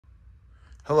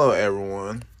Hello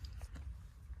everyone,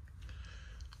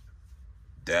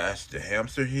 Dash the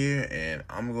hamster here, and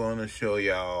I'm going to show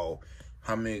y'all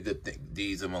how many good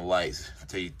these are my lights.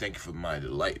 Tell you thank you for my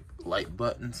light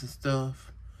buttons and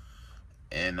stuff.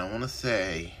 And I want to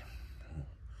say,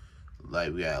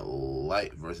 like, we got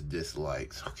like versus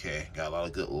dislikes. Okay, got a lot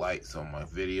of good likes on my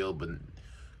video, but we're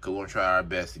gonna try our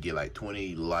best to get like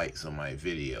 20 likes on my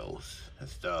videos and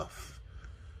stuff.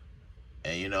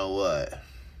 And you know what?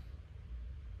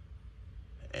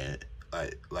 And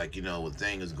like you know, when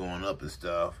things going up and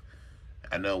stuff,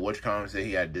 I know which comment said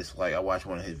he had dislike. I watched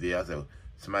one of his videos. I said,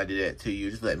 somebody did that to you,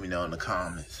 just let me know in the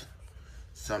comments.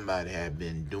 Somebody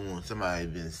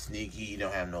been sneaky, you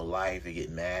don't have no life, they get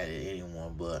mad at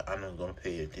anyone, but I'm not gonna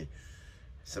pay attention.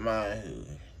 Somebody who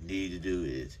need to do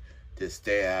is to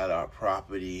stay out of our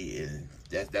property, and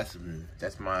that's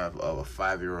my of a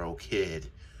 5-year-old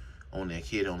kid. Only a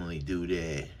kid only do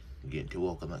that. Getting too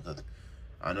woke up.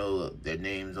 I know their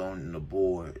names on the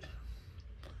board.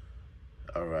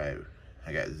 All right,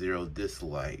 I got 0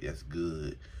 dislike. That's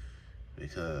good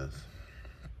because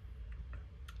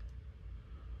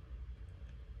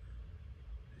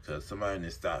somebody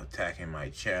needs to stop attacking my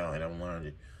channel, and I'm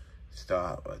learning to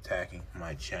stop attacking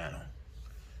my channel.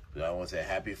 But I want to say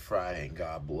happy Friday and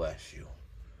God bless you,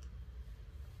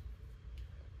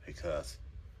 because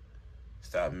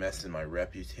stop messing my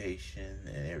reputation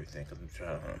and everything, because I'm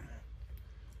trying to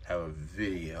have a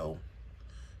video,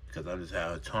 because I'm just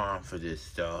having time for this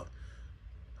stuff.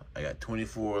 I got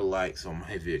 24 likes on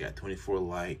my video. I got 24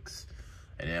 likes.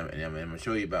 And I'm going to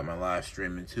show you about my live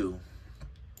streaming too.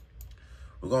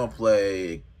 We're going to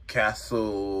play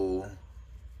Castle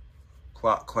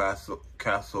Clockworks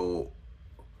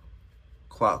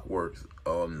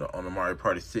on the Mario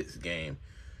Party 6 game.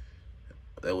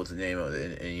 That was the name of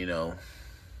it. And you know,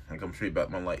 I'm going to show you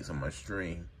about my likes on my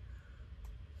stream.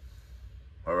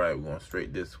 Alright, we're going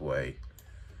straight this way.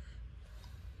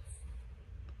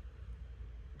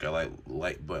 Got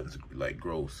like buttons like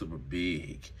grow super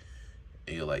big.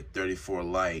 And you like 34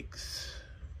 likes.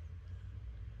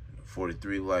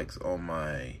 43 likes on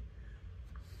my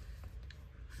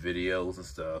videos and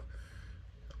stuff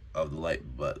of the like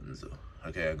buttons.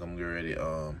 Okay, I'm gonna get ready.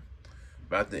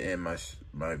 About to end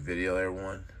my video,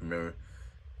 everyone. Remember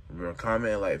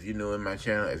comment, like, if you're new in my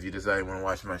channel, if you decide you want to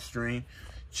watch my stream,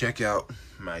 check out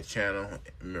my channel.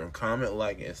 Remember, comment,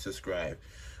 like, and subscribe.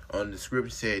 On the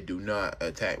description said, do not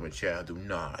attack my channel. Do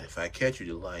not. If I catch you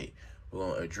to light, we're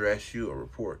gonna address you or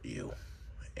report you.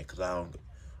 And cause I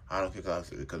don't care,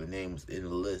 because the name was in the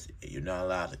list. You're not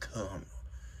allowed to come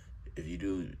if you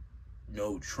do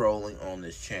no trolling on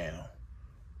this channel.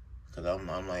 Cause I'm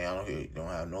like, don't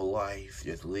have no life.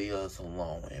 Just leave us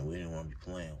alone, and we didn't want to be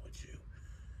playing with you.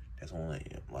 That's only,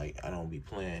 like, I don't be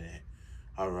playing it.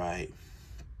 All right.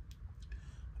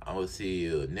 I will see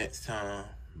you next time.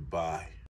 Bye.